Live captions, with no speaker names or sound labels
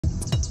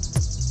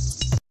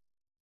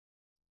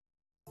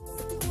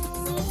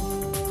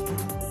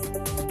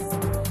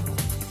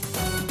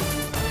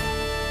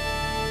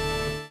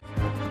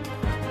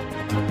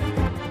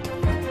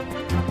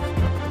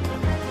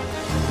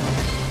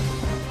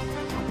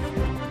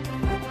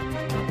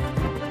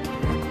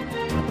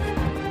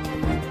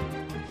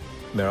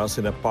Me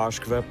rastin e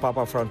Pashkëve,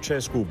 Papa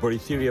Francesku bëri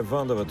thirrje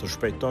vendeve të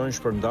shpejtojnë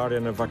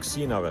shpërndarjen e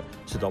vaksinave,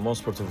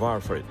 sidomos për të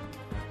varfërit.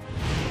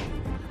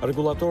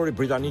 Rregullatori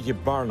britanik i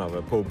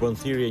barnave po u bën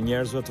thirrje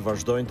njerëzve të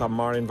vazhdojnë ta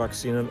marrin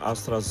vaksinën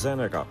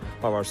AstraZeneca,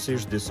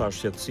 pavarësisht disa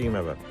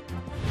shqetësimeve.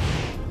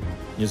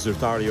 Një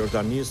zyrtar i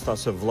Jordanisë tha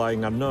se vllai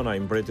nga nëna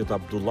i mbretit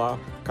Abdullah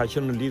ka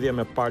qenë në lidhje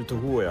me palë të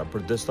huaja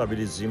për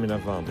destabilizimin e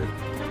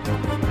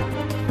vendit.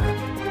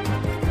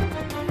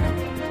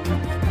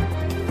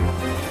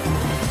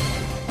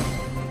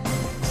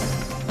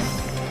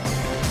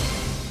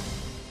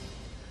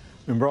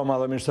 Mbroma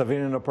dhe mirë se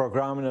vini në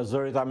programin e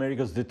Zërit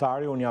Amerikës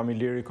Ditari, unë jam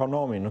Ilir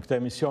Ekonomi. Në këtë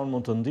emision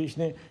mund të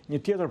ndiqni një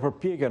tjetër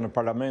përpjekje në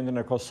Parlamentin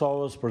e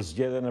Kosovës për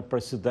zgjedhjen e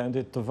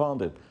presidentit të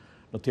vendit.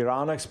 Në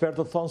Tiranë,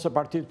 ekspertët thonë se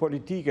partitë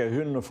politike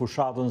hynë në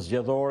fushatën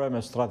zgjedhore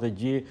me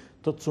strategji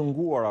të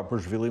cunguara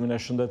për zhvillimin e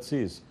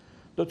shëndetësisë.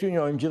 Do t'ju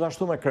njohim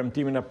gjithashtu me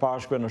kremtimin e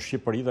Pashkëve në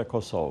Shqipëri dhe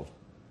Kosovë.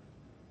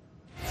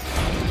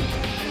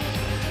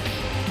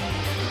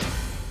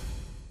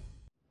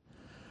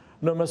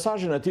 Në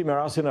mesazhin e tij me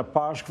rastin e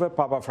Pashkëve,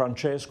 Papa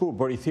Francesku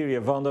bëri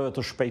thirrje vendeve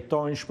të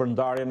shpejtojnë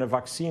shpërndarjen e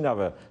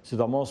vaksinave,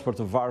 sidomos për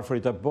të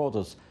varfërit e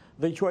botës,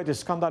 dhe i quajti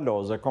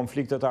skandaloze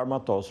konfliktet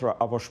armatosura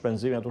apo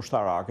shpenzimet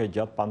ushtarake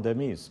gjatë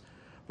pandemisë.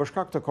 Për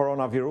shkak të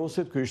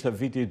koronavirusit, ky ishte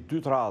viti i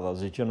dytë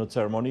radhazi që në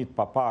ceremonitë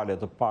papale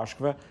të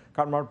Pashkëve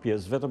kanë marrë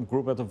pjesë vetëm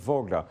grupe të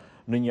vogla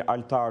në një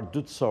altar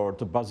dytësor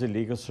të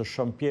Bazilikës së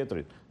Shën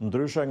Pjetrit,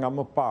 ndryshe nga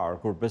më parë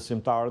kur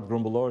besimtarët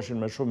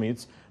grumbulloheshin me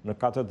shumicë në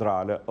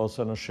katedrale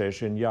ose në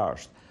sheshin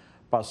jashtë.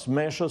 Pas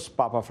meshës,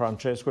 Papa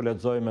Francesku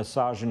lexoi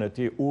mesazhin e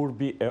tij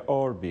Urbi e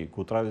Orbi,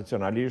 ku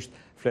tradicionalisht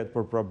flet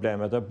për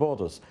problemet e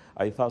botës.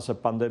 Ai tha se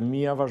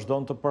pandemia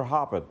vazhdon të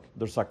përhapet,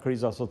 ndërsa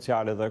kriza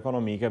sociale dhe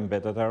ekonomike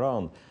mbetet e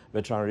rëndë,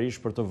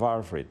 veçanërisht për të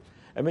varfrit.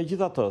 E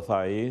megjithatë,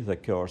 tha ai, dhe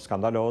kjo është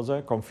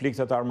skandaloze,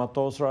 konfliktet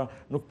armatosura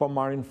nuk po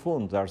marrin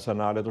fund dhe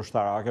arsenalet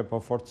ushtarake po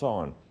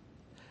forcohen.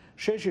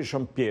 Sheshi i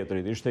Shën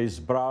Pjetrit ishte i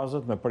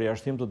zbrazët me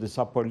përjashtim të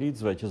disa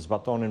policëve që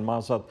zbatonin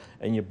masat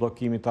e një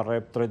bllokimi të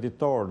rrep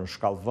treditor në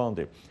shkallë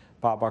vendi.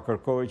 Papa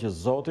kërkoi që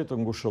Zoti të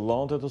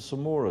ngushëllonte të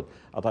sëmurët,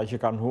 ata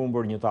që kanë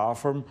humbur një të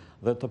afërm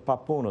dhe të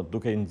papunët,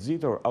 duke i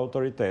nxitur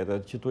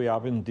autoritetet që t'u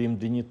japin ndihmë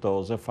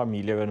dinjitoze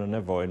familjeve në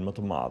nevojën më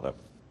të madhe.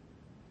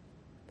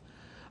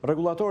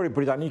 Rregullatori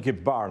britanik i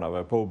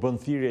barnave po u bën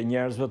thirrje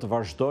njerëzve të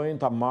vazhdojnë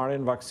ta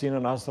marrin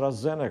vaksinën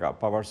AstraZeneca,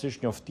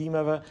 pavarësisht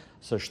njoftimeve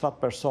se 7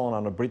 persona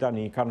në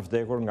Britani kanë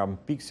vdekur nga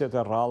mpiksjet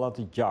e rralla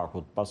të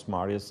gjakut pas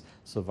marrjes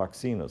së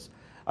vaksinës.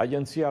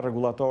 Agjencia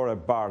Rregullatore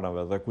e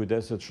Barnave dhe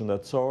Kujdesit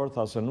Shëndetësor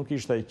tha se nuk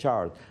ishte e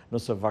qartë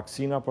nëse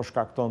vaksina po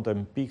shkaktonte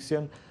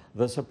mpiksjen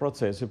dhe se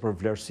procesi për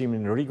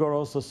vlerësimin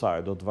rigoros të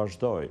saj do të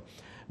vazhdojë.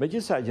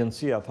 Megjithëse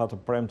agjencia tha të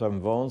premten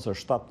vonë se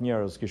 7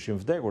 njerëz kishin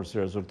vdekur si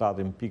rezultat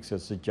i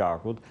mpiksjes së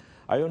gjakut,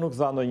 ajo nuk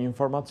dha ndonjë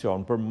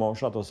informacion për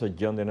moshat ose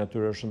gjendjen e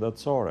tyre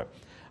shëndetësore.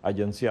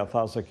 Agjencia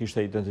tha se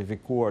kishte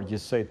identifikuar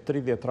gjithsej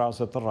 30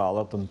 raste të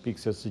rralla të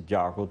mpiksjes së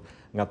gjakut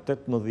nga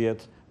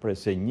 18 prej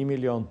se 1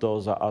 milion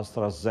doza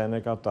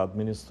AstraZeneca të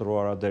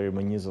administruara deri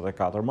më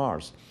 24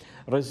 mars.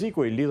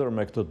 Rreziku i lidhur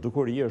me këtë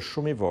dukuri është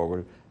shumë i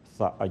vogël,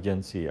 tha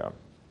agjencia.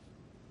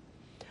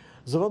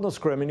 Zëvendës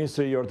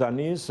kryeministri i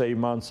Jordanisë,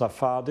 Eiman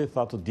Safadi,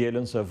 tha të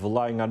dielën se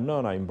vëllai nga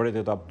nëna i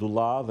mbretit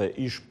Abdullah dhe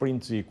ish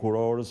princi i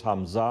kurorës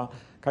Hamza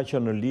ka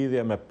qenë në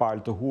lidhje me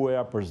palë të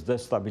huaja për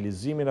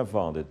destabilizimin e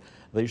vendit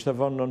dhe ishte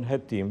vënë nën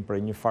hetim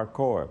për një farë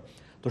kohe.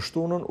 Të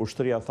shtunën,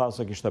 ushtria tha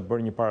se kishte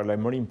bërë një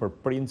paralajmërim për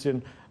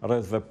princin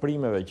rreth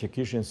veprimeve që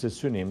kishin si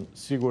synim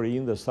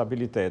sigurinë dhe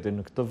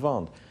stabilitetin në këtë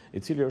vend,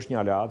 i cili është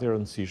një aleat i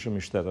rëndësishëm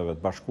i Shteteve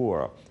të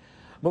Bashkuara.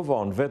 Më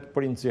vonë, vetë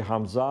princi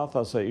Hamza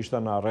tha se ishte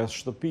në arrest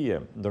shtëpie,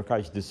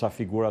 ndërkaq disa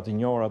figura të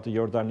njohura të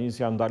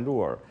Jordanisë janë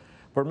ndaluar.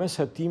 Përmes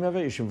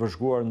hetimeve ishin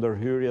vëzhguar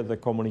ndërhyrjet dhe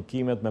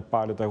komunikimet me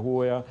palët e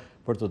huaja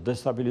për të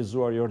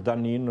destabilizuar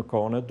Jordaninë në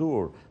kohën e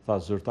dur, tha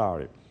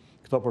zyrtari.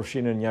 Këto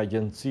përfshinin një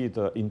agjenci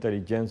të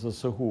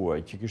inteligjencës së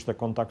huaj që kishte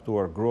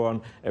kontaktuar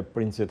gruan e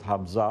princit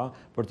Hamza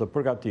për të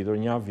përgatitur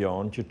një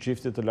avion që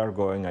çifti të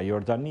largohej nga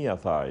Jordania,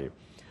 tha ai.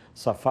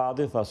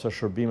 Safadi tha se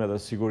shërbimet e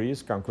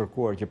sigurisë kanë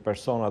kërkuar që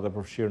personat e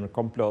përfshirë në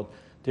komplot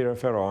t'i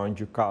referohen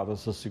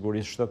gjykatës së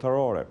sigurisë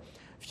shtetërore.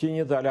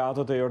 Fqinjët dhe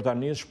aleatët e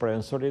Jordanisë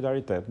shprehen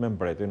solidaritet me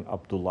mbretin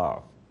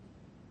Abdullah.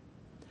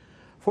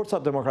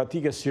 Forcat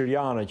demokratike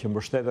siriane që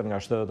mbështeten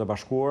nga Shtetet e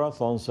Bashkuara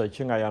thonë se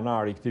që nga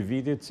janari i këtij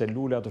viti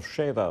celula të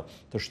fshehta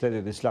të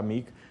Shtetit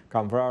Islamik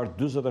kanë vrarë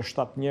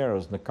 47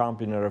 njerëz në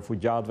kampin e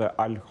refugjatëve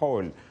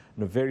Al-Hol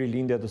në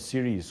verilindje të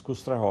Sirisë, ku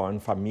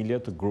strehohen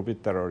familje të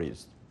grupit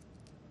terrorist.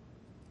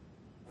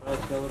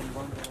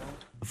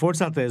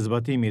 Forcat e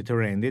zbatimit të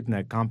rendit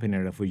në kampin e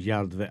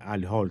refugjatëve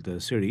Al-Hol të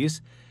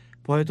Sirisë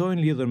po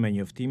hetojnë lidhur me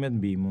njoftimet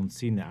mbi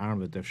mundësinë e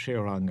armëve të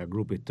fshehura nga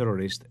grupi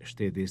terrorist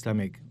Shteti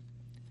Islamik.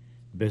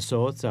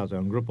 Besohet se ato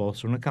janë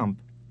gruposur në kamp.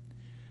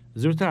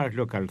 Zyrtarët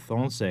lokal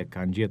thonë se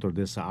kanë gjetur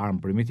disa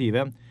armë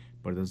primitive,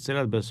 për të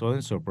cilat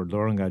besojnë se u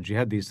përdorën nga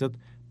xhihadistët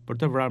për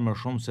të vrarë më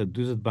shumë se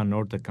 40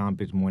 banorë të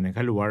kampit muajin e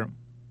kaluar.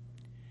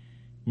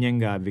 Një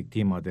nga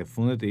viktimat e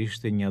fundit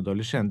ishte një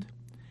adoleshent.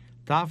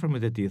 Të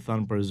afërmit e tij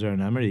thënë për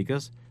Zërin e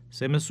Amerikës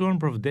se mësuan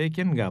për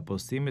vdekjen nga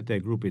postimet e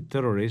grupit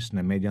terrorist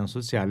në median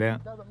sociale.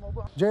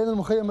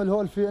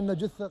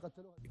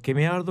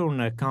 Kemi ardhur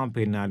në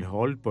kampin në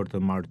Al-Hol për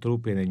të marrë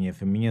trupin e një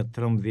fëmijë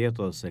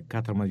 13 ose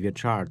 14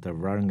 vjeçar të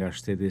vrarë nga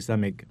Shteti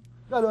Islamik.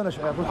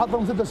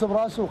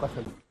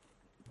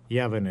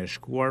 Javën e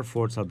shkuar,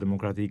 forcat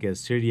demokratike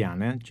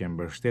siriane, që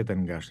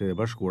mbështeten nga Shtetet e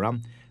Bashkuara,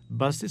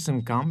 mbastisën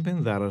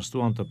kampin dhe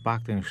arrestuan të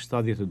paktën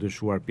 70 të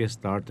dyshuar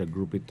pjesëtar të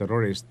grupit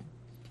terrorist.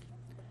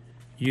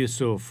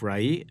 Yusuf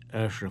Rai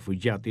është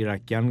refugjat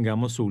irakian nga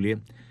Mosuli.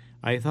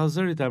 Ai tha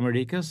Zërit të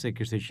Amerikës se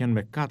kishte qenë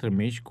me 4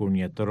 miq kur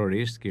një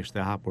terrorist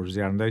kishte hapur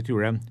zjarr ndaj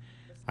tyre.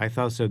 Ai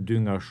tha se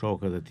 2 nga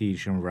shokët e tij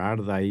ishin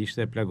vrarë dhe ai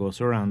ishte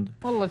plagosur rënd.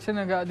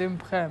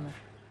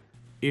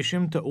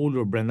 Ishim të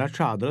ulur brenda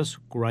çadrës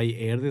kur ai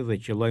erdhi dhe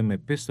qelloi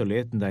me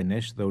pistolet ndaj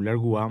nesh dhe u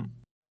largua.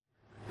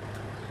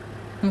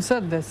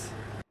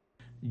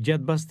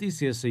 Gjatë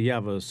mbastisjes së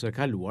javës së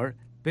kaluar,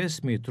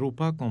 5.000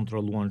 trupa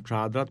kontrolluan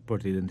çadrat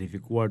për të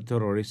identifikuar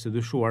terroristë të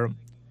dyshuar.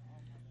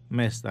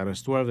 Mes të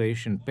arrestuarve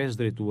ishin 5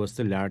 drejtues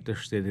të lartë të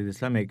Shtetit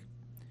Islamik.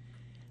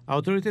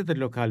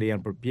 Autoritetet lokale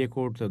janë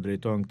përpjekur të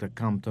drejtojnë këtë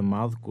kamp të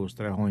madh ku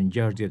strehojnë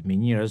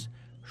 60.000 njerëz,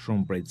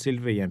 shumë prej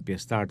cilëve janë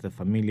pjesëtar të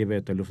familjeve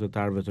të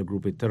luftëtarëve të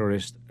grupit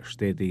terrorist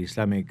Shteti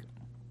Islamik.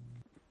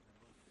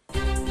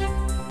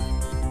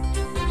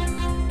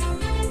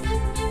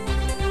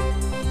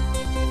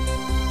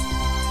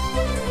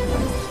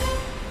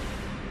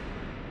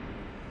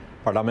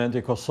 Parlamenti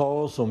i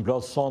Kosovës u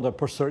mblodh sonte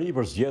përsëri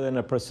për zgjedhjen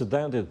e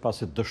presidentit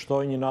pasi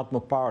dështoi një natë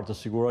më parë të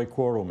sigurojë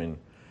kworumin.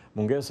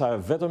 Mungesa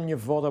e vetëm një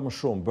vote më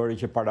shumë bëri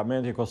që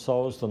Parlamenti i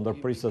Kosovës të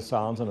ndërpriste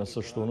seancën e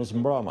së shtunës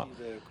mbrëmë.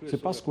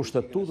 Sipas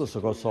kushtetutës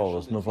së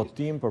Kosovës, në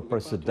votim për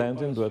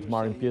presidentin duhet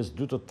marrin pjesë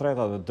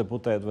 2/3 e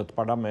deputetëve të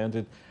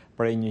parlamentit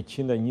prej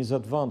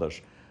 120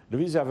 vendesh.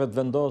 Lëvizja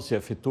vetëvendosje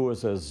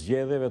fituese e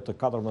zgjedhjeve të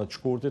 14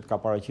 shkurtit ka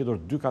paraqitur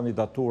 2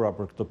 kandidatura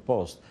për këtë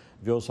post,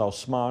 Vjosa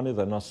Osmani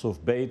dhe Nasuf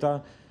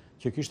Bejta,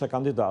 që kishte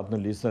kandidat në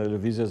listën e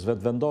lëvizjes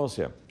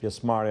vetëvendosje.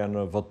 Pjesëmarrja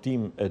në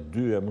votim e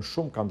 2 e më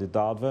shumë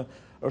kandidatëve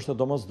është e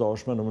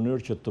domosdoshme në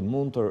mënyrë që të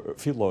mund të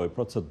fillojë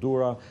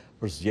procedura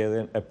për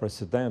zgjedhjen e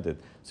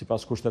presidentit.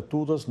 Sipas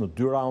kushtetutës, në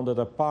 2 raundet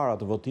e para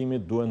të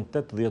votimit duhen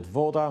 80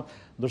 vota,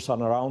 ndërsa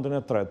në raundin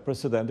e tretë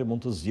presidenti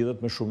mund të zgjidhet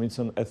me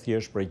shumicën e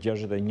thjeshtë prej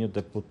 61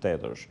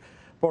 deputetësh.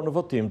 Por në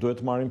votim duhet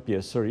marrin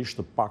pjesë sërish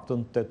të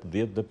paktën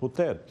 80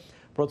 deputetë.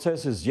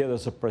 Procesi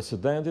zgjedhjes së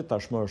presidentit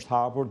tashmë është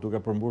hapur duke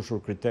përmbushur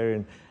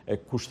kriterin e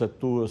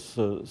kushtetues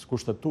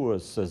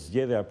se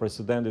zgjedhja e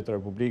presidentit të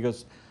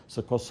Republikës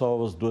së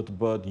Kosovës duhet të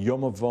bëhet jo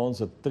më vonë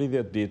se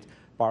 30 ditë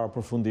para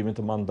përfundimit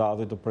të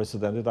mandatit të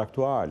presidentit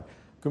aktual.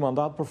 Ky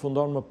mandat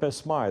përfundon më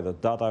 5 maj dhe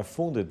data e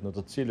fundit në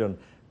të cilën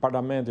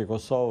Parlamenti i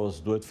Kosovës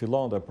duhet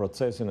fillonte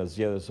procesin e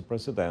zgjedhjes së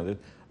presidentit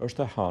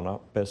është e hëna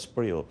 5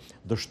 prill.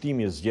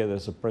 Dështimi i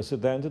zgjedhjes së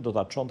presidentit do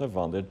ta çonte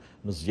vendin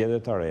në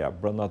zgjedhje të reja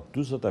brenda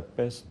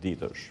 45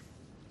 ditësh.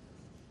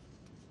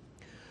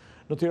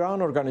 Në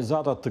Tiranë,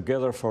 organizata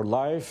Together for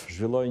Life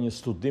zhvilloi një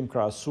studim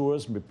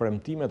krahasues mbi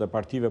premtimet e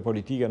partive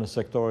politike në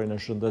sektorin e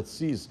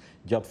shëndetësisë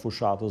gjatë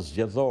fushatës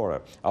zgjedhore.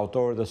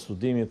 Autorët e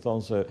studimit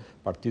thonë se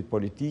partitë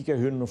politike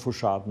hynë në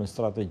fushatë me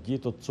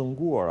strategji të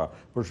cunguara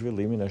për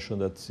zhvillimin e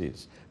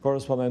shëndetësisë.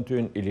 Korrespondenti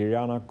ynë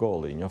Iliriana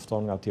Golli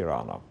njofton nga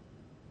Tirana.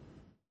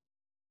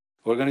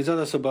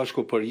 Organizata së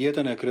Bashku për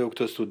Jetën e kreu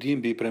këtë studim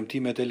mbi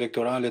premtimet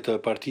elektorale të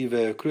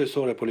partive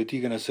kryesore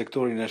politike në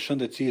sektorin e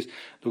shëndetësisë,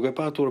 duke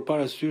patur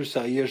parasysh se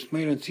ai është më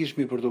i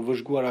rëndësishmi për të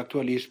vëzhguar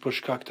aktualisht për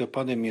shkak të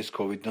pandemisë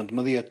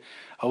COVID-19.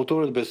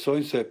 Autorët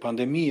besojnë se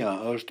pandemia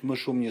është më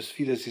shumë një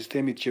sfidë e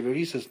sistemit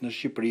qeverisës në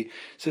Shqipëri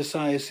se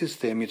sa e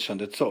sistemit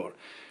shëndetësor.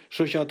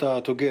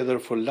 Shoqata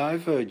Together for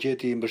Life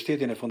gjeti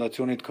mbështetjen e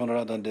Fondacionit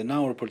Konrad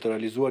Adenauer për të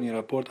realizuar një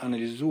raport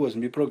analizues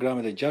mbi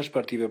programet e 6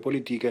 partive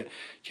politike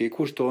që i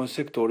kushtohen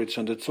sektorit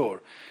shëndetësor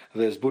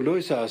dhe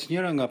zbuloi se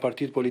asnjëra nga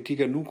partitë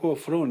politike nuk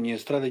ofron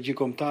një strategji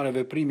kombëtare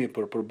veprimi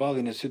për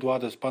përballjen e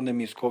situatës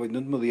pandemisë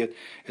COVID-19,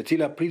 e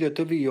cila pritet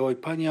të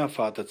vijojë pa një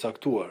afat të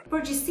caktuar.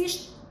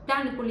 Përgjithsisht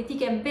planet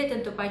politike mbeten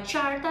të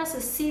paqarta se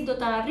si do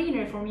të arrijnë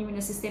reformimin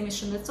e sistemit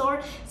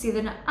shëndetësor, si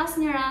dhe në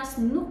asnjë rast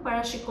nuk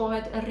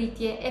parashikohet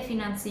rritje e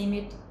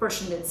financimit për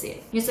shëndetësi.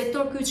 Një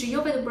sektor ky që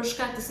jo vetëm për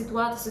shkak të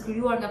situatës së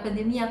krijuar nga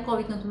pandemia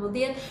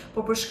COVID-19,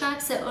 por për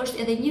shkak se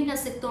është edhe një nga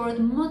sektorët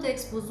më të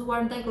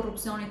ekspozuar ndaj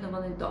korrupsionit në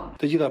vendin tonë.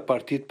 Të gjitha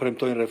partitë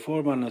premtojnë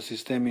reforma në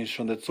sistemin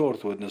shëndetësor,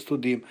 thuhet në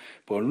studim,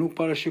 por nuk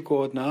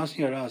parashikohet në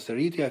asnjë rast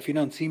rritja e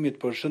financimit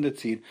për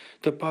shëndetësinë,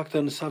 të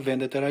paktën sa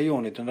vendet e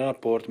rajonit në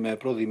raport me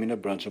prodhimin e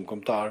brendshëm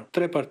kombëtar.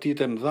 3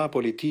 partitë mëdha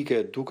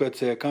politike duket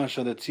se kanë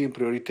shëndetësinë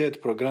prioritet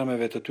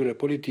programeve të tyre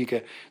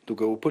politike,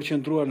 duke u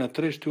përqendruar në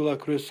 3 shtylla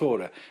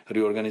kryesore: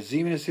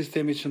 riorganizimin e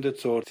sistemit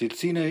shëndetësor,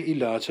 cilësinë e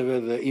ilaçeve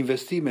dhe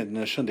investimet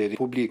në shëndetin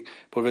publik,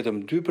 por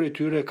vetëm 2 prej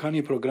tyre kanë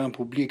një program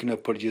publik në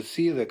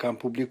përgjithësi dhe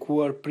kanë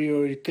publikuar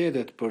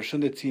prioritetet për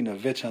shëndetësi në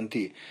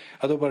veçanti.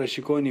 Ato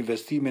parashikojnë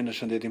investime në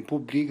shëndetin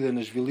publik dhe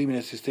në zhvillimin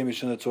e sistemit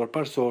shëndetësor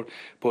parsor,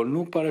 por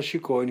nuk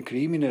parashikojnë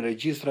krijimin e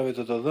regjistrave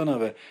të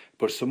dhënave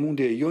për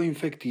sëmundje jo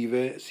infekcione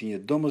efektive si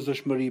një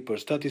domosdoshmëri për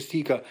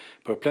statistika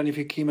për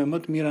planifikime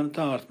më të mira në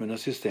të ardhmen në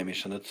sistemin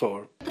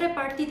shëndetësor. Tre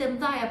partitë e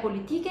mëdha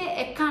politike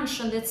e kanë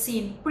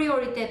shëndetësinë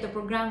prioritet të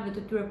programeve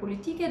të tyre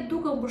politike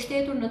duke u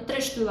mbështetur në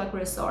tre shtylla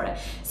kryesore.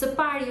 Së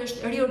pari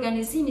është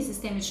riorganizimi i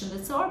sistemit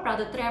shëndetësor, pra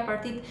të treja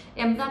partitë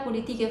e mëdha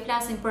politike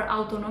flasin për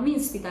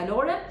autonominë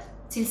spitalore,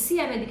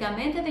 cilësia e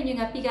medikamenteve, një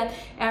nga pikat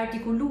e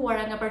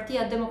artikuluara nga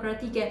Partia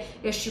Demokratike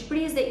e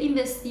Shqipërisë dhe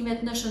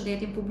investimet në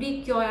shëndetin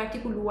publik, kjo e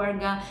artikuluar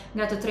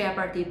nga të treja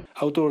partitë.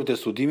 Autorët e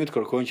studimit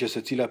kërkojnë që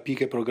secila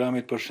pikë e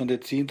programit për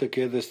shëndetësinë të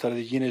ketë dhe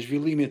strategjinë e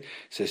zhvillimit,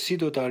 se si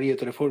do të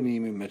arrihet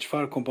reformimi, me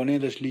çfarë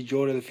komponentesh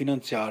ligjore dhe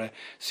financiare,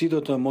 si do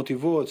të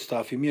motivohet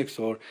stafi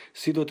mjekësor,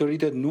 si do të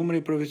rritet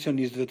numri i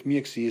profesionistëve të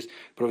mjekësisë,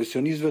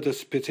 profesionistëve të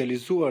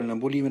specializuar në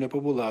mbulimin e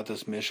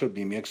popullatës me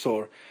shërbim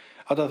mjekësor.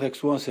 Ata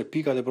theksuan se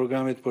pikat e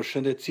programit për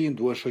shëndetësinë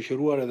duhen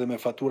shoqëruar edhe me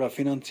fatura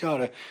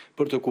financiare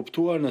për të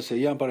kuptuar nëse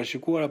janë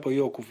parashikuar apo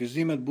jo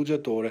kufizimet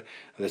buxhetore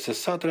dhe se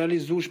sa të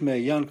realizueshme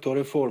janë këto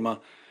reforma.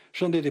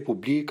 Shëndeti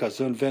publik ka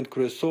zënë vend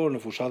kryesor në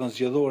fushatën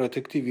zgjedhore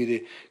të këtij viti,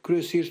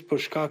 kryesisht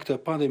për shkak të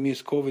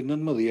pandemisë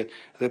COVID-19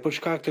 dhe për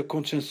shkak të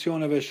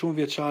koncesioneve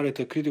shumë vjeçare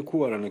të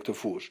kritikuara në këtë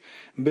fushë.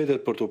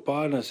 Mbetet për të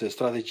parë nëse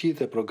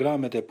strategjitë e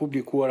programet e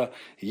publikuara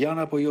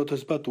janë apo jo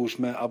të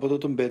zbatueshme apo do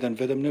të mbeten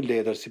vetëm në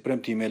letër si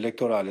premtime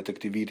elektorale të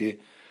këtij viti.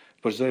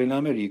 Për Zërin e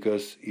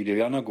Amerikës,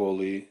 Iliriana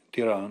Golli,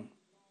 Tiranë.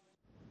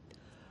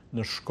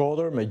 Në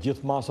Shkodër, me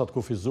gjithë masat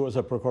kufizuese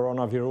për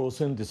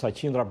koronavirusin, disa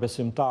qindra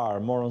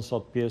besimtarë morën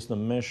sot pjesë në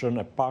meshën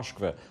e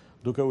Pashkve,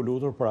 duke u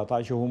lutur për ata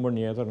që humbën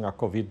jetën nga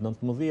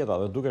COVID-19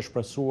 dhe duke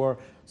shpresuar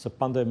se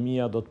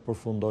pandemia do të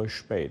përfundojë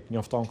shpejt.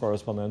 Njofton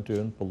korrespondenti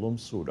ynë Pullum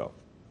Sulo.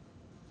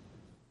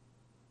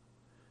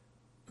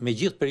 Me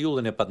gjithë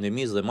periudhën e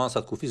pandemisë dhe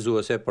masat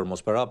kufizuese për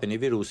mospërhapjen e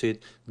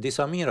virusit,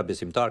 disa mijëra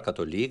besimtar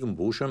katolik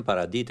mbushën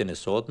paraditën e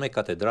sotme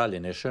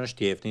katedralen e Shën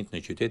Shtjefnit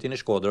në qytetin e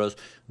Shkodrës,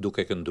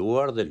 duke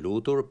kënduar dhe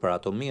lutur për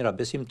ato mijëra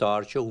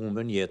besimtar që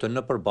humbën jetën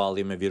në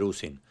përballje me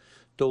virusin.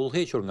 Të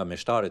udhëhequr nga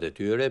meshtarët e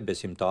tyre,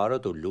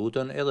 besimtarët u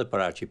lutën edhe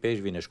për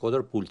arqipeshvin e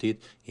Shkodër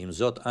Pultit,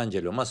 Imzot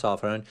Angelo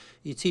Masafrën,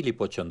 i cili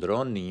po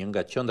qëndron në një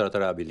nga qendrat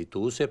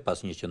reabilituese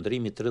pas një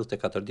qëndrimi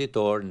 34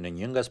 ditor në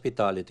një nga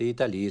spitalet e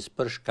Italisë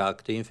për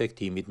shkak të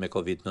infektimit me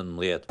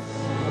COVID-19.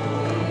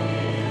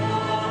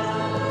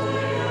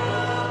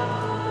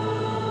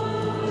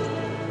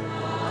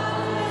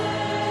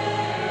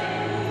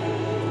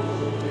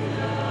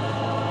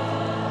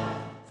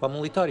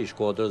 Famulitari i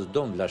Shkodrës,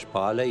 Don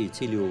Vlashpale, i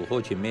cili u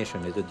udhëhoqi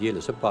meshën e të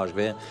dielës së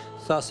Pashkve,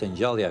 tha se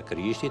ngjallja e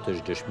Krishtit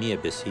është dëshmi e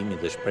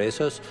besimit dhe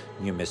shpresës,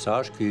 një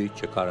mesazh ky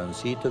që ka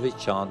rëndësi të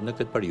veçantë në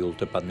këtë periudhë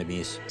të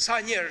pandemisë. Sa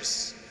njerëz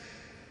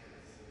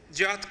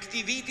gjatë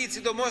këtij viti,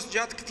 sidomos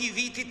gjatë këtij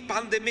vitit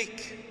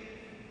pandemik,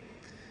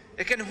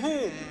 e kanë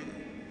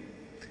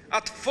humbur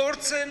atë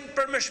forcën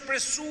për me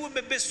shpresu e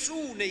me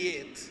besu në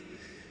jetë,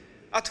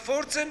 atë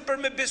forcën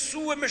për me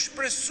besu e me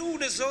shpresu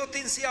në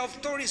Zotin si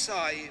autor i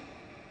saj.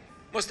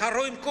 Mos të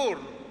harrojmë kur,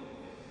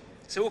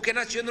 se u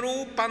kena qëndru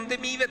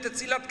pandemive të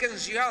cilat kënë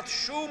zgjat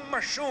shumë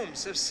më shumë,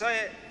 sepse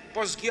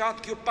po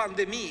zgjat kjo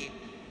pandemi.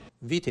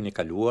 Vitin e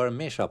kaluar,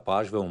 mesha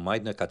Pashkve u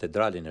majt në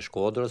katedralin e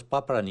Shkodrës pa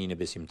praninë e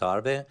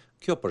besimtarve,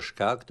 kjo për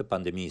shkak të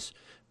pandemisë.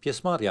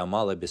 Pjesëmarrja e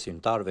madhe e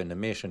besimtarve në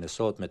meshën e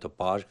sotme të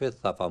Pashkve,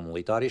 tha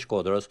famulitari i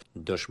Shkodrës,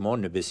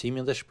 dëshmon në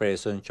besimin dhe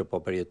shpresën që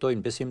po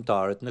përjetojnë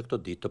besimtarët në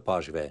këto ditë të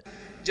Pashkve.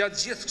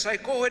 Gjatë gjithë kësaj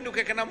kohe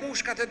nuk e kena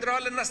mush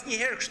katedralen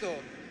asnjëherë kështu.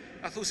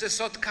 A thu se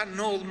sot ka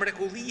ndodhur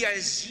mrekullia e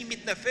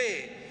zgjimit në fe,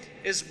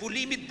 e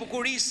zbulimit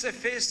bukurisë së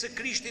fesë së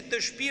Krishtit të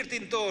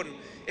shpirtin ton,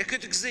 e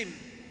këtë gëzim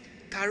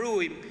ta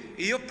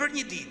ruajmë jo për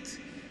një ditë,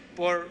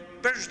 por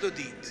për çdo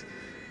ditë.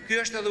 Ky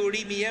është edhe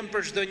urimi jem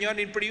për çdo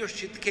njërin për ju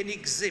që të keni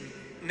gëzim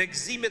në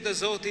gëzimet e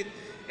Zotit,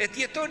 e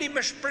të jetoni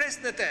me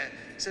shpresë në të,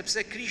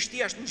 sepse Krishti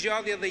është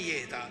ngjallja dhe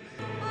jeta.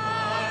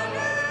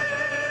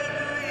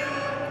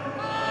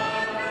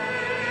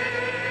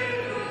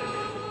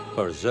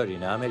 Për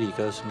Zërin e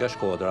Amerikës, nga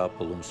Shkodra,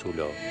 Pullum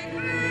Sulo.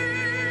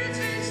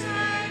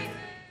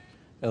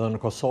 Edhe në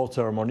Kosovë,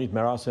 ceremonit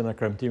me rastin e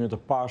kremtimit të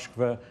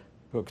Pashkve,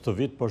 këtë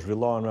vit po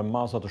zhvillohen me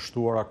masa të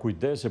shtuara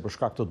kujdesi për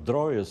shkak të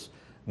drojës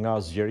nga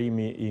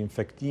zgjerimi i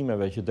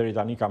infektimeve që deri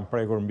tani kanë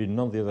prekur mbi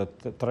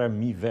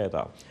 93.000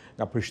 veta.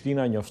 Nga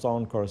Prishtina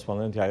njofton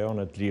korrespondentja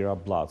jonë Lira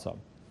Blaca.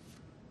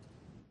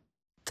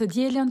 Të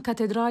dielën,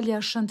 katedralja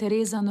Shën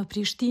Tereza në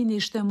Prishtinë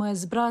ishte më e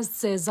zbrazët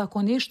se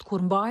zakonisht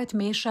kur mbahet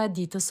mesha e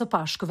ditës së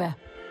Pashkëve.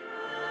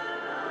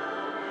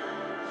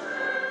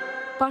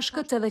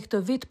 Pashkët edhe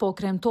këtë vit po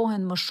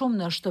kremtohen më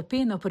shumë në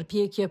shtëpi në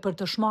përpjekje për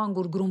të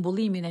shmangur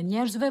grumbullimin e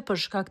njerëzve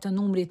për shkak të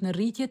numrit në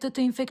rritje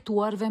të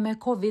infektuarve me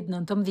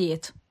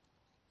COVID-19.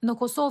 Në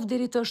Kosovë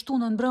deri të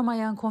shtunën mbrëma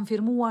janë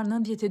konfirmuar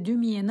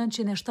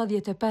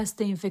 92.975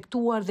 të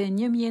infektuar dhe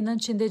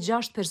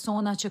 1.906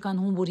 persona që kanë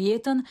humbur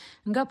jetën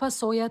nga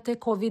pasojat e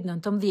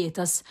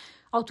COVID-19-s.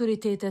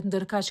 Autoritetet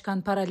ndërkaq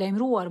kanë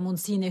paralajmëruar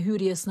mundësinë e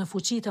hyrjes në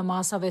fuqi të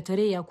masave të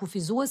reja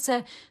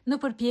kufizuese në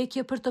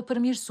përpjekje për të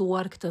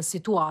përmirësuar këtë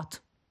situatë.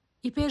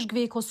 I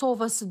peshkve i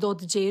Kosovës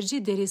Dot Gjergji,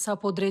 derisa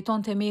po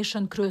drejtonte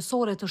meshën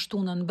kryesore të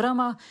shtunën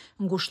brëma,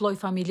 ngushlloi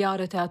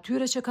familjarët e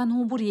atyre që kanë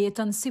humbur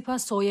jetën si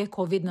pasojë e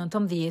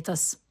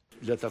COVID-19-s.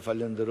 Le ta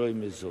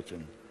falenderojmë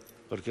Zotin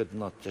për këtë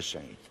natë të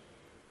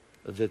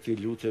shenjtë dhe t'i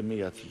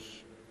lutemi atij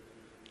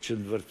që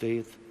në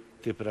vërtet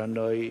t'i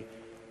pranoj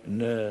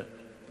në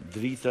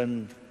dritën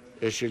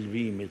e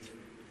shëlbimit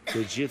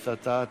të gjithë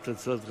ata të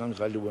cilët kanë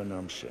kaluar në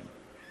amshim,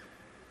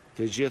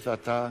 të gjithë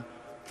ata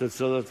të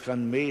cilët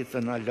kanë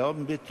metën ala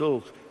mbi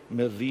tokë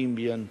me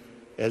dhimbjen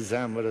e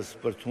zemrës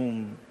për të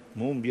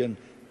humbjen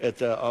e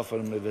të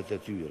afërmeve të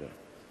tyre.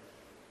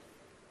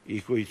 I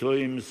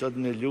kujtojmë sot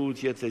në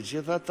lutje të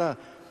gjithë ata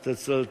të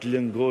cilët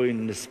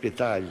lëngojnë në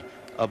spital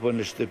apo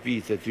në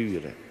shtëpitë e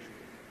tyre.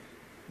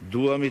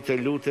 Duam të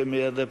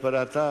lutemi edhe për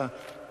ata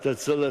të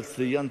cilët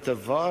janë të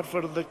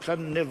varfër dhe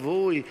kanë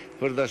nevojë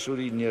për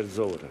dashuri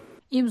njerëzore.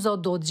 Imzo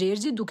Dot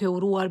Gjergji, duke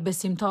uruar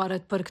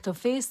besimtarët për këtë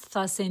fest,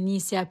 tha se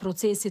nisja e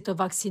procesit të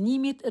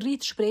vaksinimit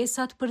rrit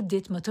shpresat për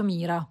ditë më të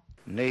mira.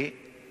 Ne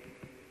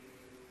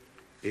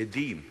e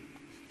dim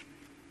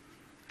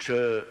që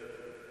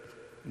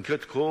në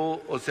këtë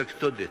kohë ose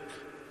këtë ditë,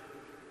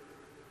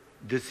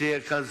 disi e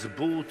ka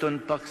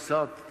zbutën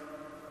paksat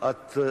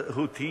atë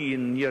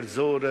hutin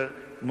njerëzore,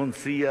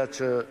 mundësia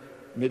që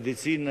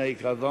medicina i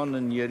ka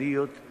dhënë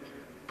njeriut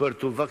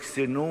për të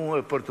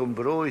vaksinuar, për të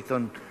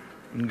mbrojtën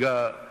nga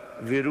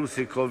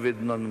virusi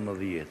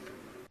COVID-19.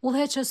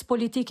 Udhëheqës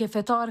politike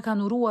fetar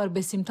kanë uruar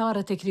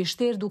besimtarët e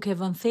krishterë duke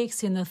vënë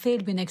theksin në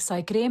thelbin e kësaj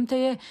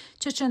kremteje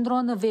që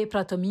qëndron në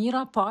vepra të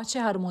mira, paqe,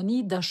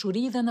 harmoni,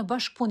 dashuri dhe në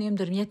bashkëpunim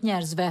ndërmjet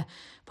njerëzve.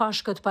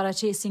 Pashkët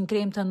paraqesin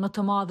kremtën më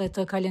të madhe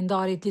të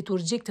kalendarit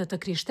liturgjik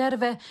të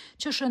krishterëve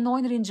që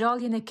shënojnë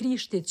ringjalljen e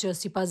Krishtit që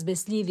sipas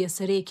beslidhjes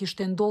së re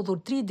kishte ndodhur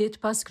 3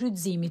 ditë pas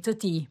kryqëzimit të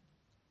tij.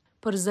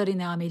 Për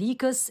Zërin e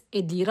Amerikës,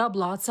 Edira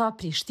Blaca,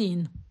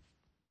 Prishtinë.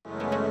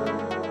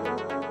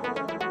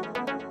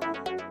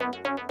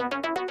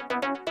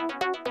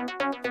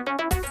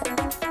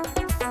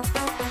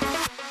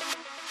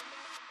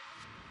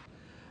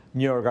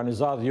 Një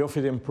organizatë jo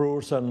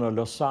fitimprurse në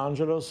Los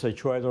Angeles, e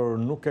quajtur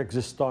Nuk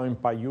ekzistojnë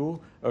pa ju,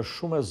 është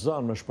shumë e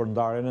zënë në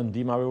shpërndarjen e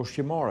ndihmave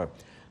ushqimore.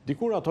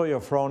 Dikur ato i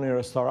ofronin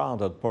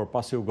restorantet, por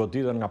pasi u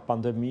goditën nga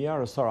pandemia,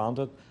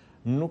 restorantet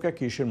nuk e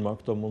kishin më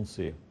këtë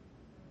mundësi.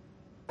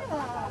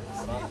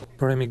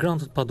 Për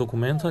emigrantët pa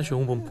dokumenta që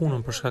humbën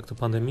punën për shkak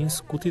të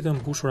pandemisë, kutitë e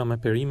mbushura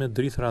me perime,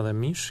 drithra dhe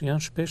mish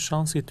janë shpesh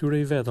shansi i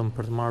tyre i vetëm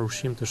për të marrë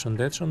ushqim të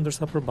shëndetshëm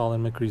ndërsa përballen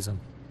me krizën.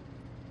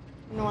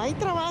 No hay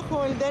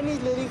trabajo, el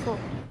Denis le dijo.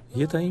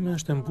 Jeta ime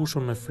është e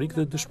mbushur me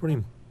frikë dhe dëshpërim.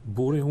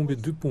 Burri humbi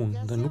 2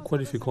 punë dhe nuk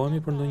kualifikohemi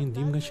për ndonjë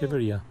ndihmë nga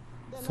qeveria,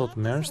 thot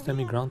Merst,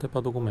 emigrante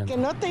pa dokumenta.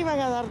 Que no te iban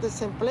a dar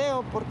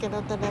desempleo porque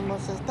no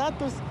tenemos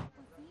estatus.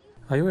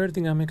 Ajo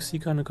erdhi nga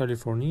Meksika në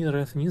Kaliforni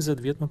rreth 20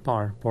 vjet më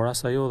parë, por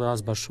as ajo dhe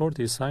as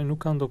bashkëshorti i saj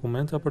nuk kanë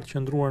dokumenta për të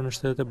qëndruar në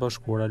Shtetet e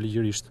Bashkuara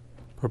ligjërisht.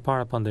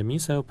 Përpara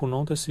pandemisë ajo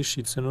punonte si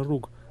shitse në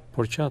rrugë,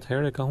 por që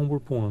atëherë ka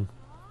humbur punën.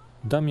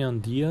 Damian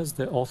Diaz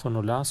dhe Othon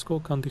Olasco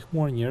kanë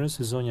ndihmuar njerëz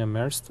si zonja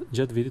Merst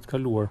gjatë vitit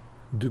kaluar.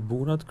 2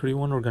 burrat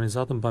krijuan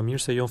organizatën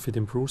bamirëse jo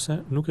fitimprurse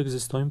Nuk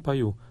ekzistojnë pa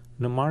ju,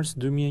 në mars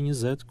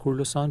 2020, kur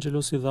Los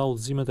Angeles i dha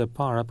udhëzimet e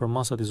para për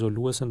masat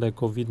izoluese ndaj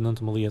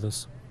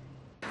COVID-19-s.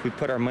 We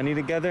put our money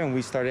together and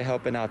we started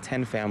helping out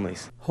 10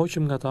 families.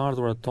 Hoqëm nga të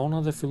ardhurat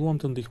tona dhe filluam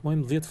të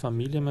ndihmojmë 10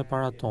 familje me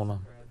parat tona.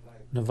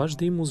 Në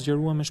vazhdim u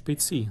zgjerua me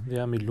shpejtësi dhe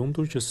jam i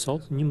lumtur që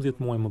sot, 11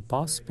 muaj më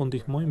pas, po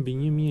ndihmojmë mbi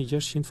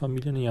 1600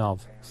 familje në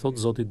javë, thot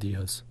zoti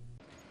Diaz.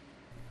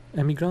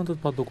 Emigrantët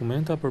pa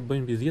dokumenta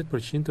përbëjnë mbi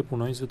 10% të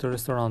punonjësve të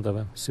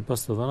restoranteve,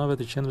 sipas të dhënave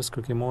të qendrës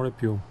kërkimore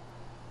Pew.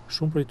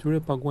 Shumë prej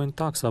tyre paguajnë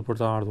taksa për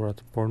të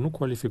ardhurat, por nuk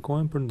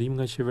kualifikohen për ndihmë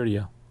nga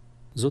qeveria.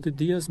 Zoti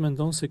Diaz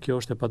mendon se kjo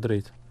është e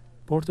padrejtë,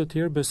 por të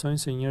tjerë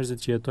besojnë se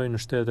njerëzit që jetojnë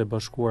në Shtetet e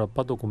Bashkuara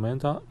pa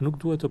dokumenta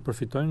nuk duhet të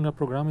përfitojnë nga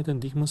programet e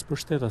ndihmës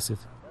për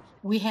shtetasit.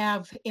 We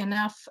have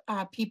enough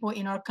people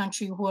in our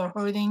country who are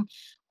hurting,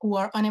 who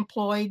are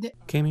unemployed.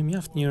 Kemi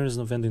mjaft njerëz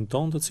në vendin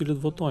tonë të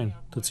cilët votojnë,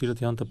 të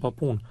cilët janë të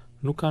papunë,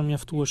 nuk kanë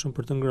mjaftueshëm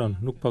për të ngrënë,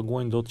 nuk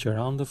paguajnë dot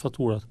qiran dhe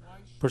faturat.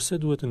 Përse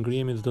duhet të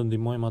ngrihemi dhe të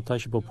ndihmojmë ata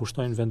që po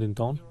pushtojnë vendin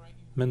tonë?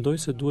 Mendoj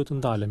se duhet të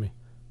ndalemi,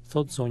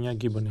 thot zonja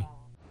Gibboni.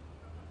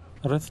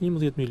 Rreth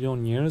 11 milion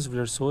njerëz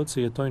vlerësohet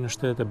se jetojnë në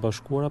Shtetet e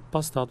Bashkuara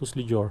pa status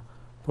ligjor,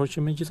 por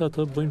që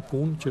megjithatë bëjnë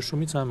punë që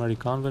shumica e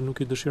amerikanëve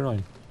nuk i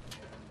dëshirojnë.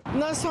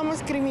 No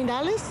somos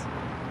criminales.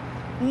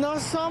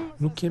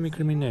 Nuk kemi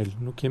kriminal,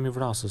 nuk kemi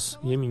vrasës,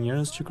 jemi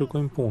njerëz që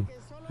kërkojmë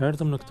punë.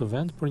 Erdhëm në këtë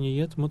vend për një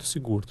jetë më të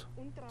sigurt,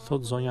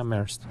 thot zonja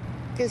Merst.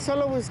 Que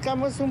solo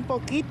buscamos un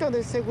poquito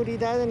de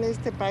seguridad en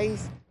este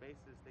país.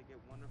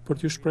 Për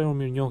t'ju shprehur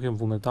mirënjohjen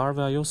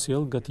vullnetarëve, ajo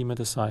sjell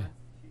gatimet e saj.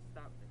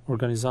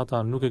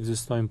 Organizata Nuk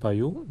ekzistojnë pa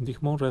ju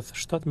ndihmon rreth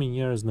 7.000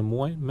 njerëz në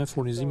muaj me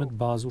furnizimet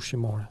bazë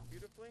ushqimore.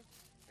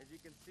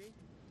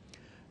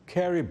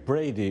 Carrie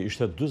Brady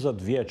ishte 40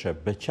 vjeçe,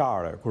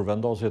 beqare, kur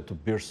vendosi të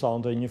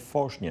birësonte një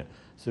foshnjë.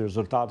 Si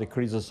rezultati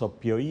krizës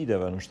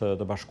opioideve në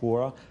Shtetet e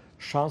Bashkuara,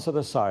 shanset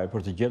e saj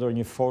për të gjetur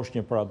një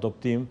foshnjë për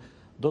adoptim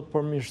do të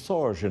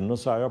përmirësoheshin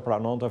nëse ajo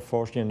pranonte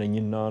foshnjën e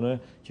një nëne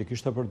që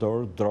kishte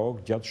përdorur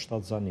drogë gjatë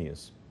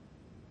shtatzanisë.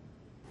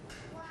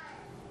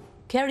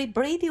 Carrie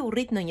Brady u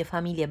rrit në një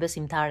familje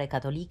besimtare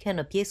katolike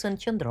në pjesën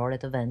qendrore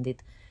të vendit.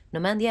 Në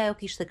mendje ajo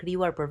kishte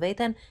krijuar për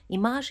veten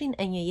imazhin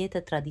e një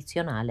jete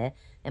tradicionale,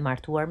 e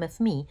martuar me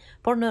fëmijë,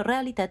 por në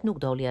realitet nuk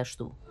doli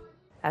ashtu.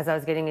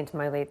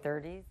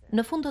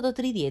 Në fund të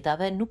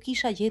 30-tave nuk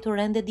kisha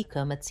gjetur ende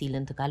dikë me të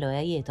cilën të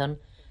kaloja jetën,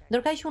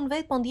 ndërkaq unë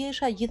vetë po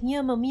ndjehesha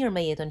gjithnjë më mirë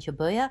me jetën që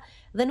bëja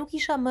dhe nuk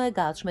isha më e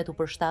gatshme të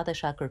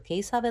përshtatesha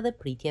kërkesave dhe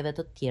pritjeve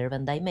të tjerëve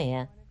ndaj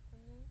meje.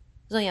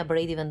 Zonja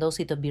Brady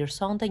vendosi të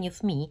birësonte një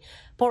fëmijë,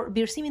 por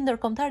birësimi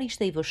ndërkombëtar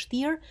ishte i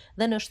vështirë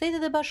dhe në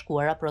Shtetet e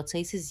Bashkuara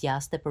procesi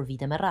zgjaste për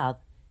vite me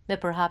radhë. Me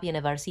përhapjen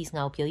e varësisë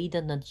nga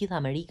opioidët në të gjithë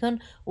Amerikën,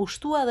 u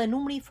shtua dhe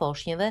numri i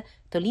foshnjeve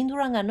të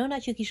lindura nga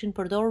nëna që kishin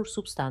përdorur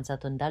substanca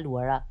të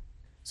ndaluara.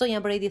 Zonja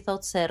Brady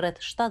thotë se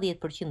rreth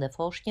 70% e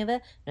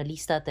foshnjeve në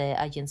listat e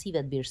agjencive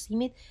të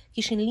birësimit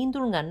kishin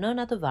lindur nga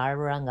nëna të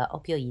varura nga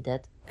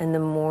opioidet.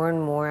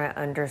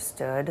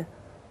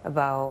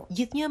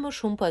 Gjithnjë më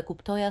shumë po e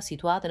kuptoja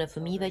situatën e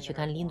fëmijëve që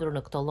kanë lindur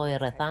në këto lloje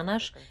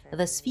rrethanash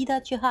dhe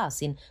sfidat që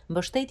hasin,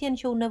 mbështetjen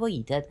që u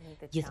nevojitet.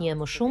 Gjithnjë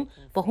më shumë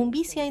po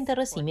humbisja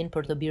interesimin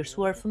për të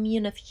birësuar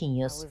fëmijën e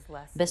fqinjës.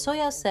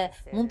 Besoja se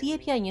mund të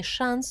jepja një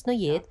shans në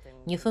jetë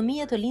një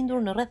fëmijë të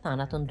lindur në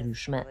rrethana të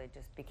ndryshme.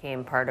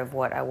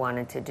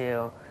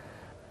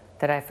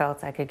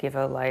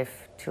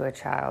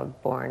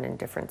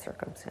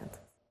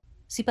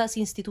 Sipas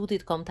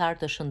Institutit Kombëtar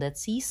të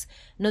Shëndetësisë,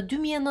 në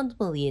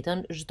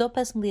 2019 çdo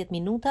 15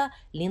 minuta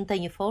lindte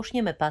një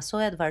foshnjë me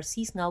pasoja të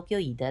varësisë nga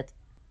opioidet.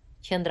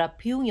 Qendra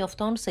Pew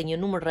njofton se një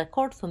numër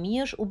rekord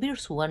fëmijësh u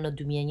birësuan në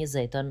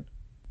 2020-ën.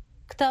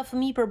 Këta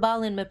fëmijë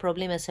përballen me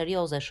probleme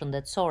serioze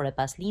shëndetësore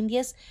pas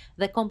lindjes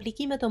dhe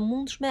komplikime të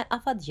mundshme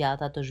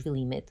afatgjata të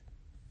zhvillimit.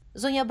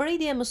 Zonja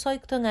Brady e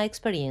mësoi këtë nga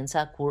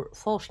eksperjenca kur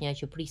foshnja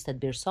që priste të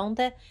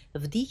birësonte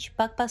vdiq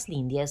pak pas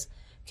lindjes.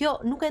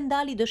 Kjo nuk e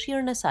ndali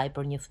dëshirën e saj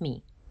për një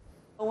fëmijë.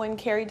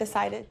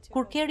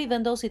 Kur Carrie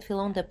vendosi të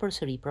fillonte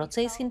përsëri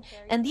procesin,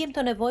 e ndjem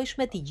të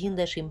nevojshme t'i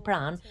gjindeshim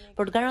pranë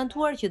për të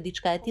garantuar që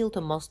diçka e tillë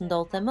të mos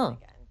ndodhte më.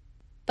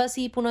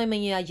 Pasi i punoi me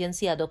një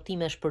agjenci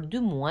adoptimesh për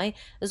 2 muaj,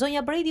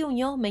 zonja Brady u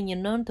njoh me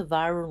një nënë të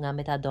varur nga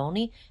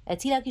metadoni, e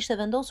cila kishte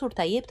vendosur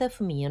ta jepte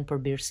fëmijën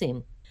për birësim.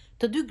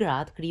 Të dy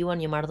gratë krijuan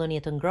një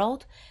marrëdhënie të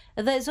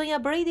ngrohtë dhe zonja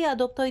Brady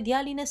adoptoi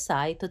djalin e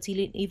saj, të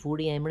cilin i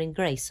vuri emrin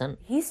Grayson.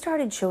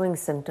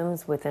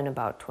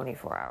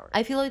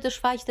 Ai filloi të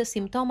shfaqte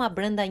simptoma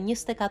brenda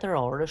 24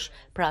 orësh,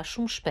 pra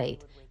shumë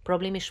shpejt.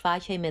 Problemi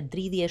shfaqej me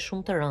dridhje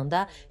shumë të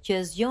rënda që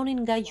e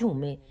zgjonin nga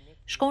gjumi.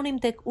 Shkonim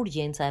tek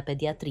urgjenca e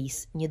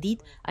pediatrisë. Një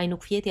ditë ai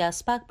nuk fjeti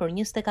as pak për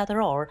 24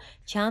 orë,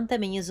 qante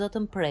me një zë të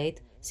mprejtë,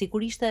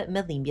 sikur ishte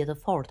me dhimbje të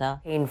forta.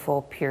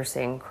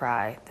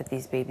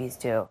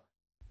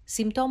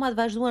 Simptomat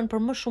vazhduan për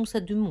më shumë se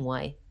 2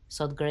 muaj.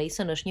 Sot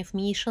Grayson është një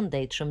fëmijë i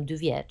shëndetshëm 2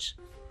 vjeç.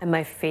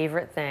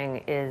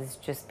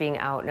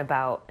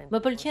 Më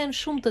pëlqen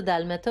shumë të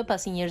dal me të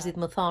pasi njerëzit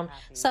më thonë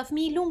sa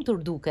fëmijë i lumtur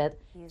duket.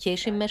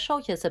 Qeshim me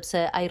shoqet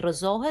sepse ai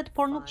rrëzohet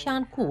por nuk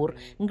qan kurrë,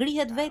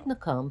 ngrihet vetë në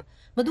këmbë.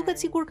 Më duket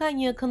sikur ka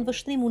një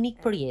këndvështrim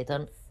unik për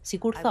jetën.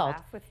 Sikur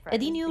thot,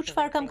 e dini ju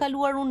çfarë kam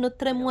kaluar unë në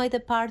 3 muajt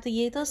e parë të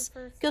jetës?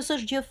 Kjo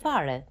s'është gjë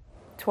fare.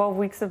 12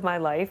 weeks of my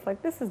life,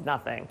 like this is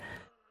nothing.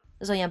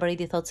 Zonja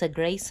Brady thot se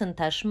Grayson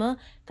tashmë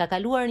ka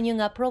kaluar një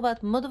nga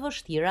provat më të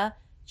vështira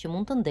që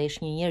mund të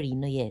ndesh një njeri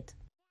në jetë.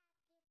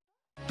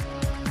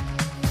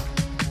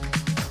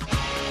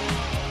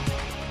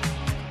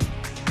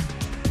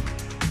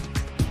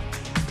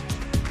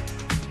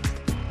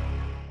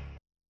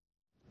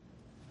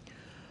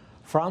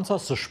 Franca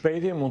së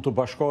shpejti mund të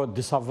bashkohet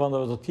disa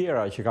vendeve të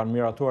tjera që kanë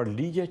miratuar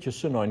ligje që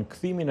synojnë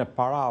kthimin e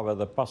parave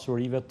dhe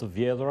pasurive të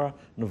vjedhura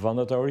në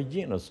vendet e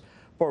origjinës.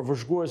 Por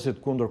vëzhguesit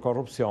kundër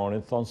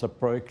korrupsionit thonë se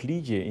projekt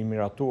ligji i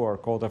miratuar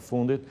kohët e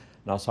fundit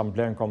në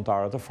Asamblenë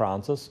Kombëtare të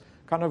Francës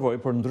ka nevojë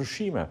për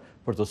ndryshime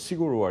për të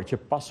siguruar që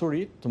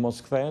pasuritë të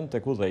mos kthehen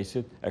tek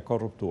udhëheqësit e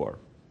korruptuar.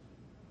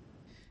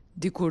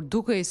 Dikur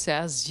dukej se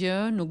asgjë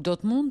nuk do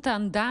të mund ta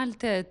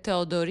ndalte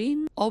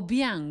Teodorin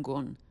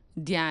Obiangun,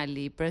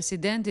 djali i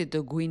presidentit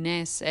të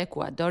Guinés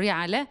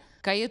Ekuadoriale,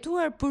 ka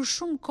jetuar për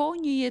shumë kohë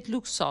një jetë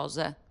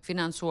luksoze,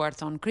 financuar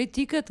thon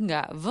kritikët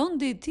nga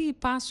vendi i tij i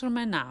pasur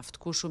me naftë,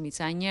 ku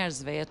shumica e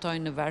njerëzve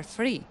jetojnë në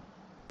varfëri,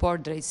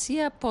 por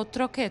drejtësia po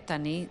troket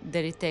tani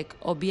deri tek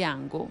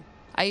Obiangu.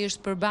 Ai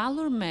është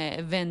përballur me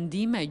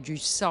vendime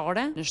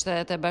gjyqësore në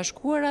Shtetet e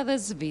Bashkuara dhe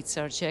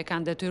Zvicër që e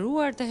kanë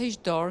detyruar të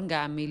heqë dorë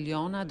nga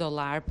miliona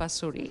dollar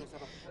pasuri.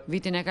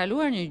 Vitin e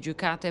kaluar një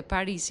gjykate e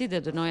Parisit e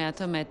dënoi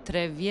atë me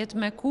 3 vjet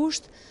me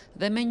kusht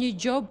dhe me një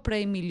gjob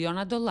prej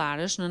miliona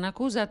dollarësh në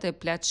akuzat e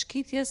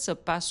plaçshkitjes së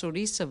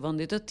pasurisë së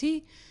vendit të tij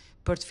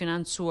për të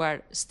financuar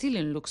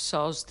stilin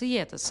luksoz të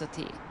jetës së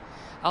tij.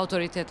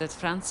 Autoritetet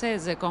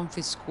franceze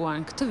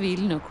konfiskuan këtë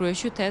vilë në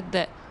kryeqytet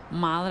dhe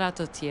mallra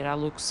të tjera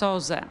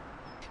luksoze.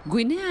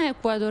 Guinea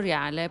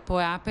Ekuadoriale po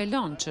e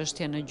apelon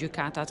çështjen në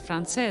gjykatat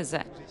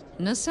franceze.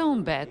 Nëse u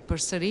mbet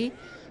përsëri,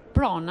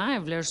 Prona, e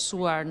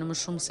vlerësuar në më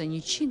shumë se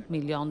 $100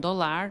 milion,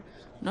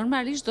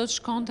 normalisht do të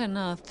shkonte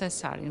në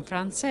thesarin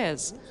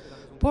francez,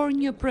 por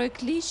një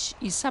projekt ligj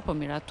i sapo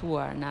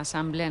miratuar në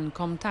Asamblenë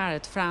Kombëtare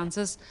të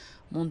Francës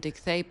mund t'i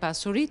kthej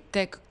pasuritë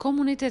tek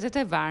komunitetet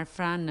e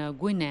varfra në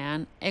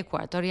Guinean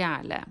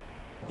Ekuatoriale.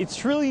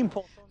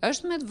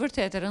 Është me të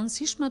vërtetë e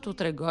rëndësishme t'u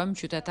tregojmë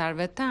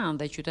qytetarëve tanë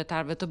dhe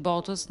qytetarëve të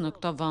botës në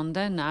këto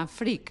vende në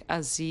Afrikë,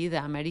 Azi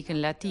dhe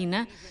Amerikën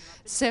Latine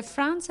se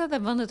Franca dhe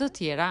vendet të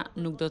tjera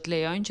nuk do të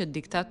lejojnë që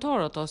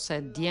diktatorët ose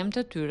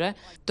djemtë e tyre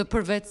të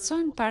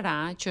përvetësojnë para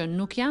që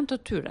nuk janë të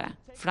tyre.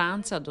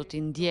 Franca do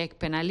t'i ndjek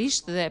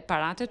penalisht dhe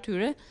paratë e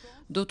tyre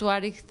do t'u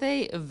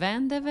rikthej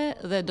vendeve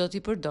dhe do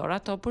t'i përdor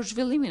ato për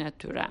zhvillimin e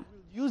tyre.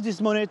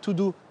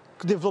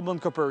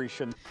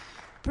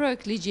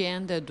 Projekt ligji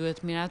ende duhet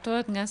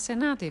miratohet nga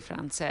Senati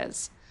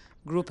francez.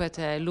 Grupet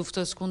e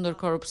luftës kundër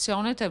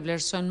korrupsionit e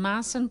vlerësojnë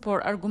masën, por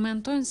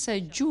argumentojnë se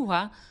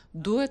gjuha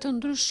duhet të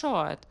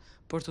ndryshohet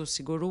për të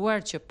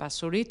siguruar që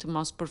pasuritë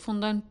mos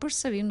përfundojnë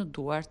përsëri në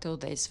duart e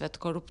udhëheqësve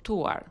të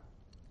korruptuar.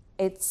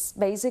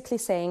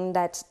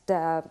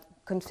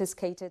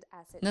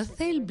 Në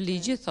thelb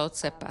ligji thotë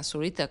se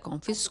pasuritë e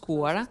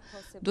konfiskuara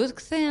duhet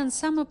kthehen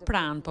sa më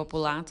pranë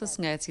popullatës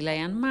nga e cila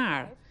janë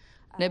marrë.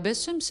 Ne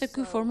besojmë se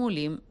ky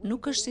formulim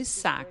nuk është i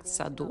saktë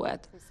sa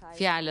duhet.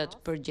 Fjalët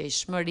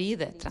përgjegjshmëri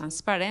dhe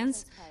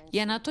transparencë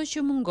janë ato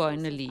që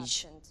mungojnë në ligj.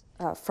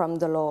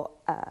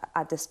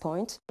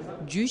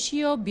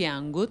 Gjyqi i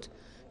Obiangut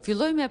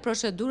filloi me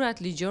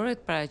procedurat ligjore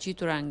të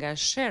paraqitura nga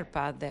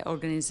Sherpa dhe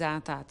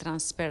organizata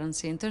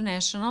Transparency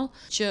International,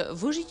 që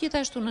vëzhi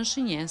gjithashtu në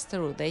shënjesë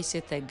të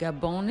udhëheqësit e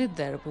Gabonit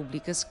dhe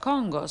Republikës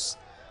Kongos.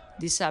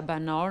 Disa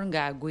banor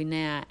nga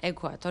Guinea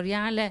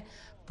Ekuatoriale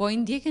po i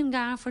ndjekin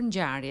nga afër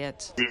ngjarjet.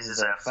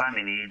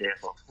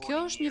 Kjo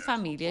është një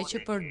familje që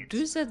për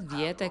 40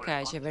 vjet e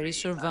ka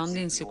qeverisur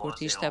vendin sikur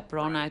të ishte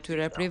prona e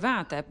tyre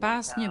private,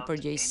 pas një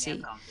përgjegjësi.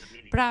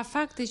 Pra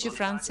fakti që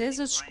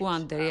francezët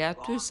shkuan deri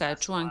aty sa e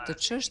çuan këtë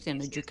çështje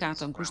në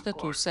gjykatën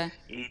kushtetuese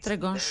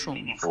tregon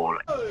shumë.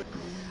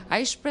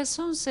 Ai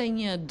shpreson se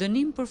një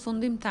dënim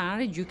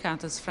përfundimtar i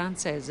gjykatës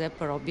franceze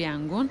për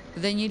Obiangun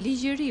dhe një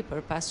ligj i ri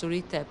për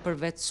pasuritë e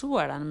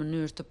përvetësuara në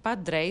mënyrë të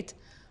padrejtë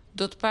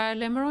do të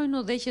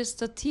paralemrojnë udhëheqës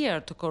të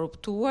tjerë të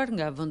korruptuar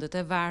nga vendet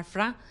e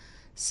varfra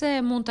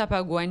se mund ta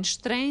paguajnë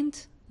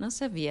shtrenjtë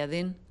nëse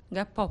vjedhin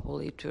nga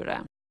populli i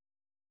tyre.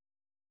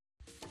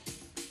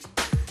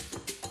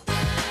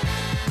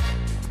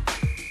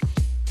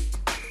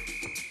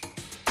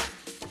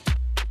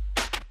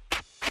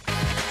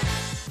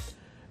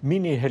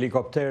 Mini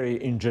helikopteri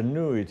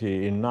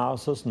Ingenuity i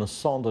NASA-s në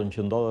sondën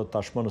që ndodhet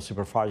tashmë në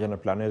sipërfaqen e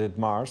planetit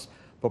Mars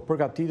po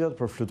përgatitet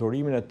për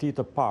fluturimin e tij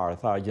të parë,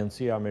 tha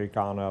Agjencia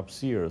Amerikane e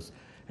Hapësirës.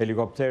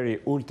 Helikopteri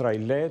ultra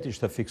i lehtë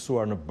ishte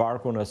fiksuar në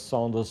barkun e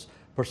sondës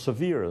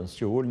Perseverance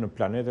që ul në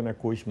planetin e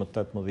kuq më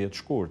 18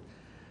 shkurt.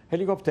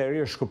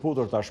 Helikopteri është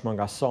shkëputur tashmë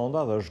nga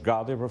sonda dhe është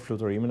gati për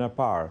fluturimin e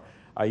parë.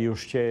 Ai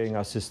ushqehej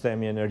nga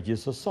sistemi i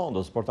energjisë së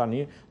sondës, por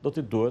tani do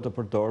t'i duhet të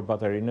përdorë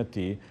baterinë e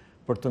tij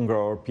për të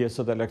ngrohur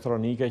pjesët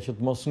elektronike që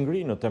të mos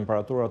ngrihen në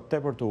temperatura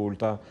tepër të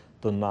ulta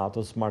të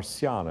natës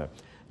marsiane.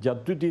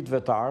 Gjatë 2 ditëve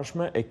të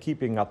ardhshme,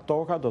 ekipi nga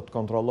toka do të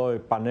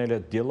kontrollojë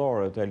panelet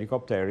diellore të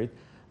helikopterit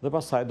dhe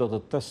pastaj do të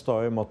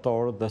testojë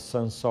motorët dhe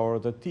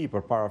sensorët e tij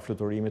përpara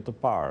fluturimit të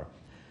parë.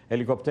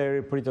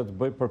 Helikopteri pritet të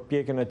bëjë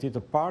përpjekjen e tij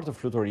të parë të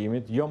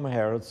fluturimit jo më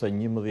herët se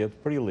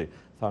 11 prilli,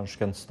 thanë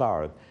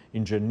shkencëtarët.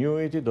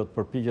 Ingenuity do të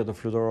përpiqet të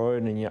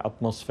fluturojë në një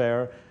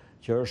atmosferë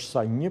që është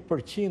sa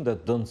 1% e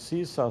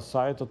dënësisë së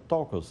asaj të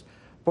tokës,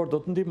 por do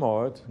të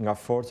ndihmohet nga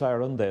forca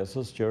e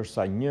rëndesës që është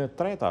sa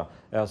 1/3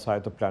 e asaj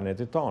të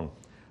planetit tonë.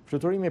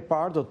 Fluturimi i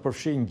parë do të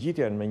përfshijë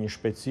ngjitjen me një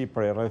shpejtësi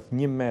prej rreth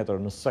 1 metër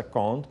në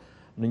sekond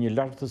në një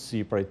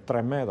lartësi prej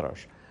 3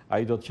 metrash.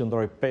 Ai do të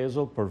qëndrojë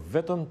pezull për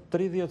vetëm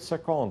 30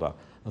 sekonda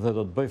dhe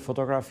do të bëjë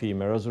fotografi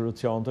me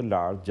rezolucion të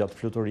lartë gjatë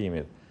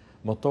fluturimit.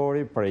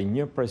 Motori prej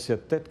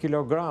 1,8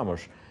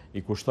 kilogramësh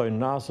i kushtoi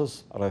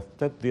NASA-s rreth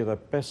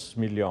 $85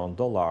 milion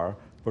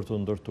për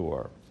të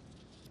ndërtuar.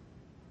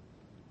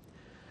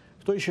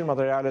 Këto ishin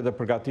materialet e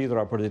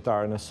përgatitura për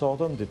ditarin e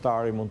sotëm.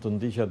 Ditari mund të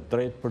ndiqet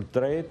drejt për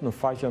drejt në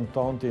faqen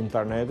tonë të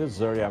internetit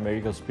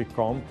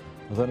zëriamerikës.com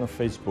dhe në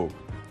Facebook.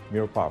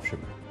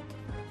 Mirupafshim.